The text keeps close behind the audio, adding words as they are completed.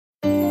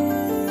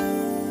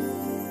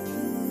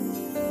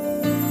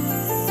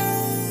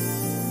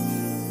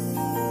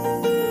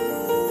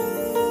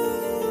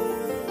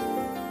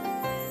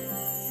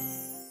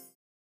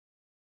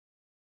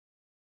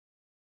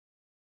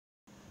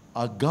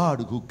A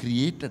God who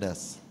created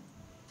us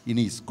in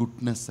His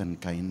goodness and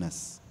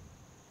kindness.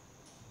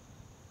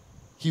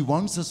 He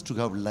wants us to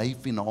have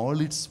life in all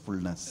its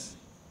fullness.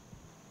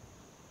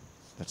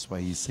 That's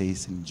why He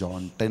says in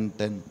John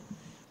 10:10,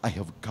 I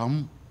have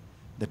come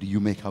that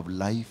you may have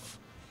life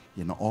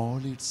in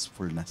all its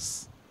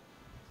fullness.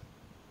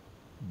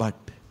 But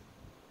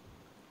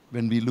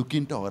when we look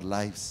into our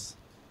lives,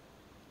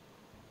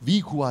 we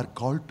who are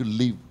called to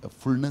live a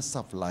fullness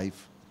of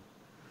life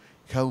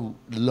have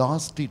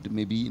lost it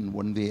maybe in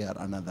one way or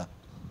another.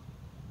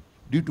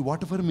 Due to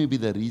whatever may be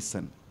the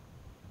reason,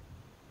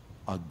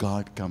 our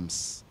God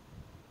comes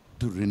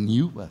to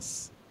renew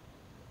us,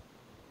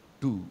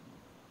 to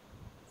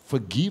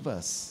forgive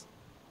us,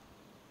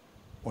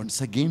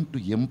 once again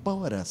to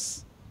empower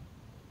us,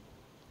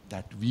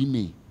 that we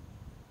may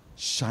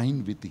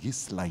shine with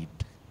His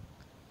light,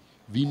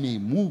 we may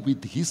move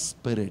with His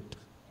Spirit,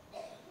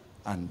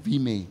 and we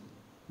may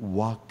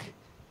walk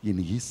in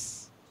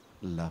His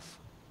love.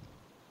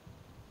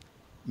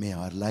 May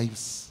our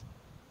lives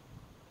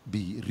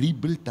be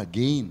rebuilt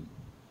again.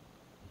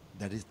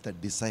 That is the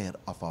desire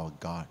of our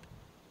God.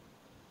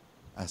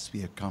 As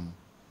we have come,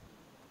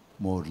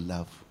 more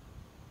love,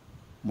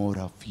 more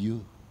of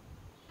you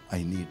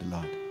I need,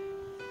 Lord.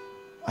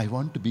 I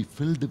want to be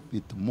filled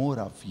with more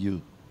of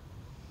you.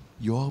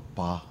 Your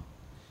power,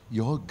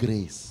 your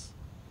grace,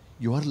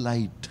 your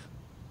light,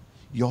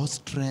 your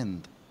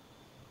strength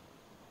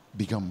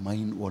become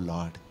mine, O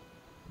Lord.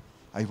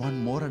 I want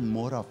more and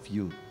more of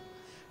you.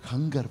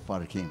 Hunger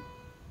for Him.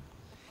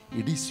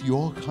 It is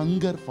your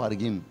hunger for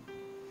Him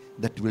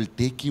that will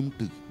take him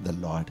to the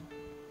Lord.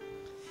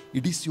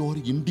 It is your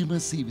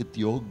intimacy with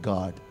your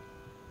God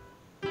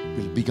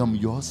will become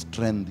your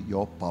strength,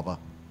 your power.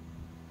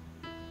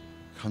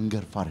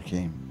 Hunger for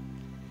Him.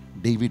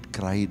 David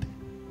cried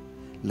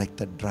like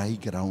the dry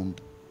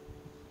ground,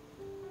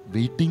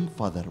 waiting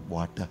for the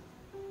water.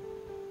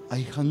 I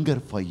hunger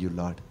for you,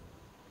 Lord.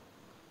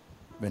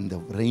 When the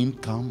rain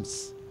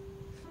comes,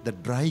 the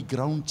dry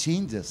ground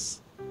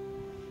changes.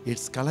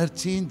 Its color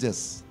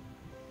changes.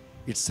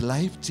 Its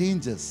life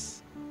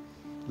changes.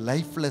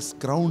 Lifeless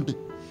ground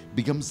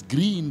becomes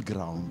green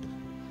ground,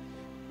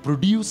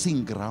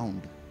 producing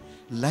ground,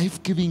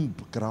 life-giving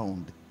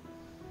ground.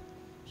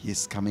 He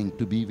is coming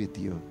to be with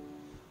you.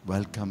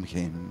 Welcome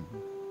Him.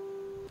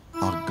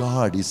 Our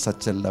God is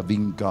such a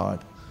loving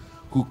God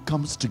who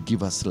comes to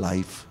give us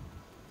life.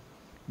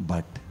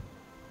 But,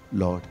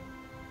 Lord,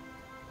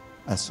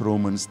 as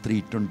Romans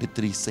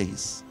 3:23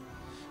 says,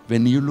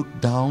 when you look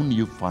down,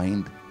 you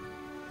find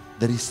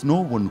there is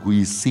no one who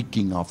is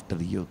seeking after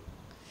you.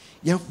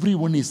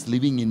 Everyone is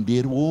living in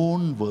their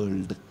own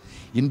world,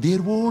 in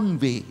their own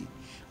way.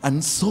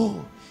 And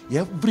so,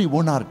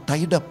 everyone are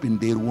tied up in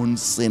their own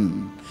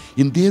sin,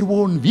 in their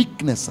own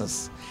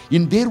weaknesses,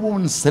 in their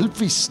own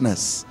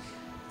selfishness.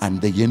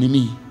 And the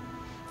enemy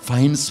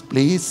finds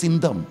place in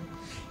them.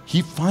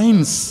 He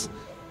finds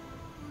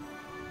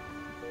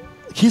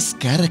his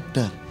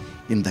character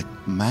in the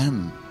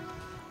man,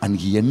 and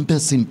he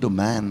enters into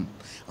man,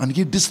 and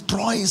he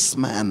destroys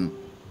man.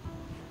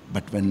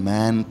 But when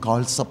man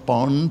calls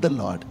upon the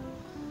Lord,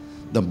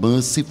 the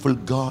merciful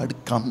God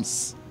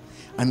comes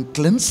and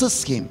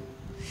cleanses him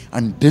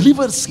and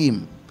delivers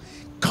him,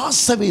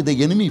 casts away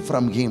the enemy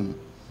from him,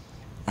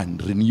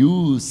 and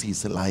renews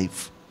his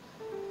life.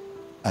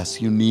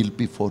 As you kneel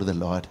before the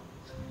Lord,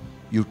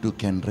 you too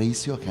can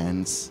raise your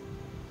hands.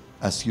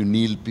 As you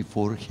kneel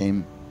before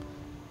Him,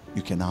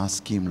 you can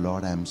ask Him,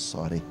 Lord, I am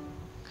sorry.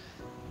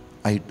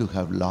 I too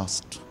have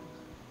lost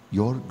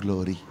your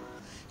glory.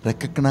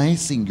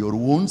 Recognizing your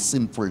own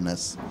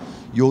sinfulness,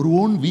 your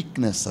own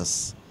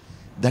weaknesses,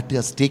 that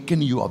has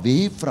taken you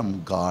away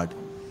from God,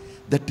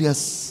 that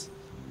has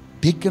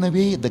taken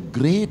away the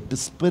great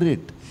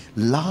spirit,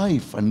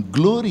 life and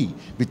glory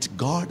which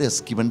God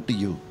has given to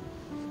you.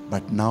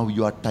 But now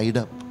you are tied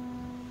up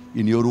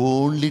in your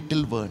own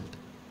little world.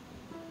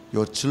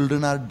 Your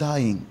children are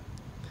dying.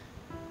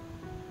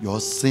 Your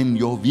sin,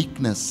 your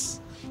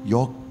weakness,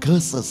 your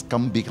curses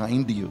come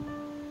behind you.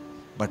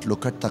 But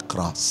look at the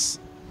cross.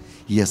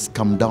 He has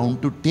come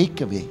down to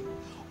take away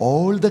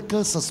all the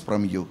curses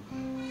from you.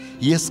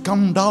 He has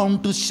come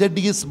down to shed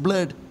His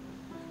blood,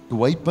 to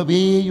wipe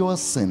away your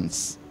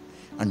sins,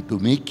 and to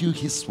make you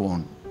His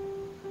own.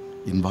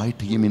 Invite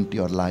Him into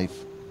your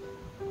life.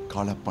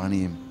 Call upon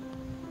Him.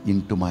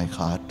 Into my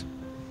heart.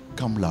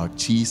 Come, Lord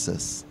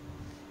Jesus,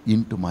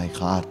 into my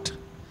heart.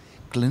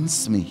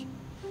 Cleanse me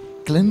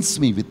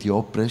with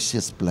your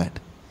precious blood,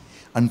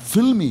 and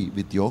fill me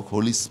with your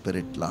Holy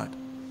Spirit, Lord.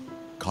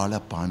 Call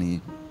upon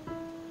Him.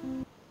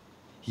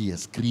 He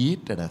has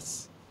created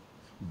us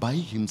by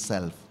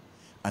Himself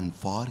and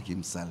for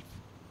Himself.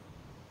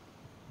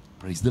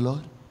 Praise the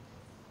Lord.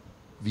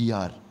 We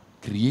are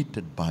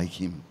created by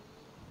Him.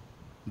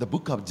 The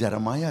book of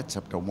Jeremiah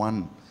chapter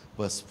 1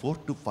 verse 4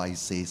 to 5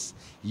 says,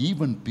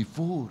 even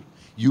before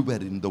you were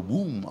in the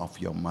womb of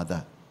your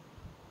mother,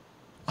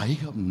 I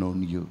have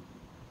known you.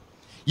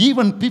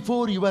 Even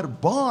before you were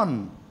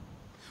born,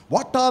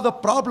 what are the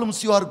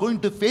problems you are going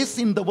to face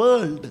in the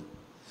world?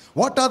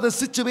 What are the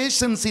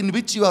situations in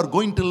which you are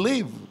going to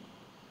live?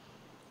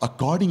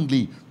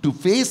 Accordingly, to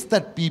face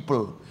that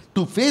people,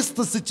 to face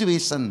the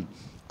situation,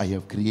 I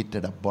have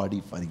created a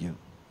body for you.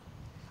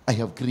 I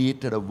have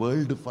created a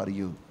world for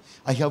you.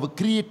 I have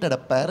created a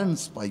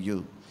parents for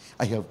you.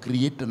 I have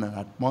created an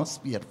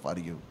atmosphere for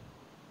you.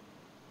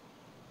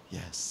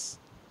 Yes,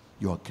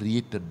 you are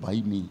created by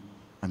me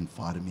and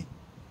for me.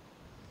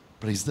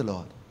 Praise the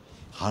Lord.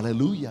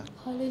 Hallelujah.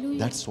 Hallelujah.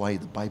 That's why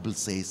the Bible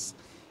says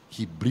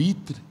he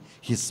breathed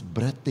his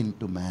breath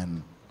into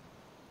man.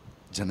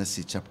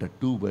 Genesis chapter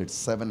 2 verse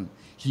 7.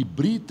 He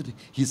breathed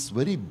his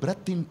very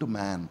breath into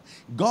man.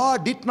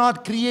 God did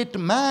not create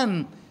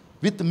man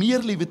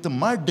merely with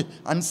mud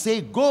and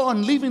say, go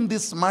and live in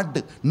this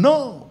mud.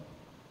 No.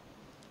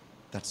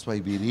 That's why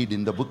we read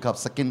in the book of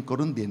 2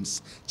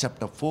 Corinthians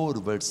chapter 4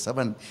 verse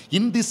 7.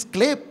 In this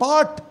clay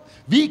pot,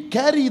 we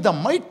carry the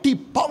mighty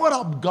power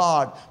of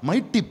God,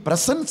 mighty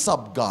presence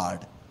of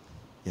God.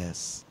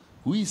 Yes.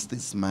 Who is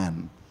this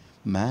man?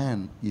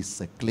 Man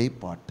is a clay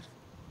pot.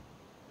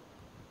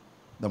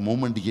 The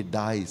moment he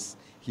dies,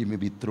 he may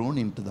be thrown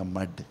into the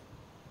mud.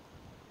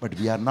 But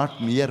we are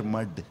not mere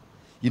mud.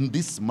 In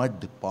this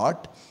mud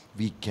pot,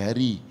 we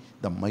carry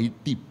the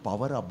mighty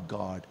power of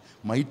God,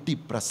 mighty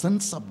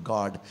presence of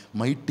God,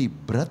 mighty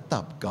breath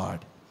of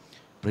God.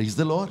 Praise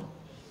the Lord.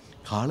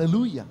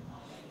 Hallelujah.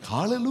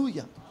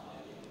 Hallelujah.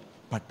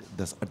 But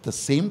at the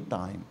same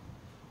time,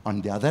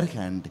 on the other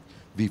hand,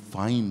 we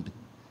find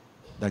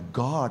the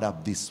God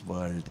of this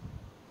world.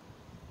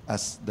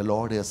 As the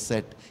Lord has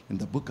said in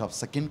the book of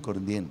 2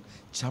 Corinthians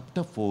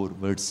chapter 4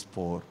 verse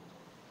 4.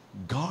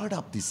 God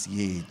of this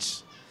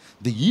age,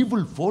 the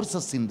evil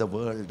forces in the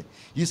world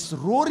is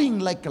roaring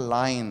like a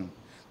lion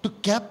to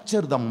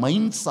capture the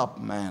minds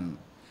of man,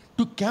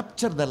 to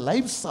capture the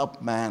lives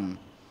of man.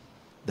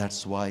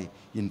 That's why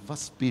in 1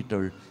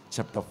 Peter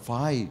chapter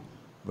 5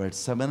 verse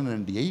 7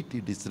 and 8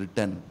 it is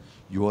written,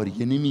 your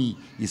enemy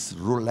is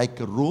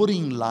like a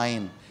roaring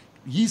lion.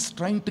 He is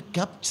trying to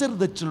capture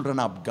the children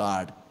of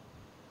God.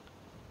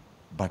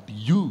 But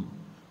you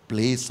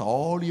place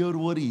all your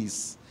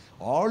worries,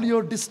 all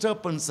your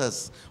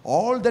disturbances,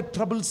 all that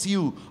troubles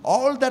you,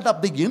 all that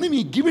of the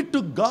enemy, give it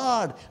to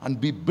God and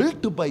be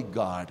built by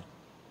God.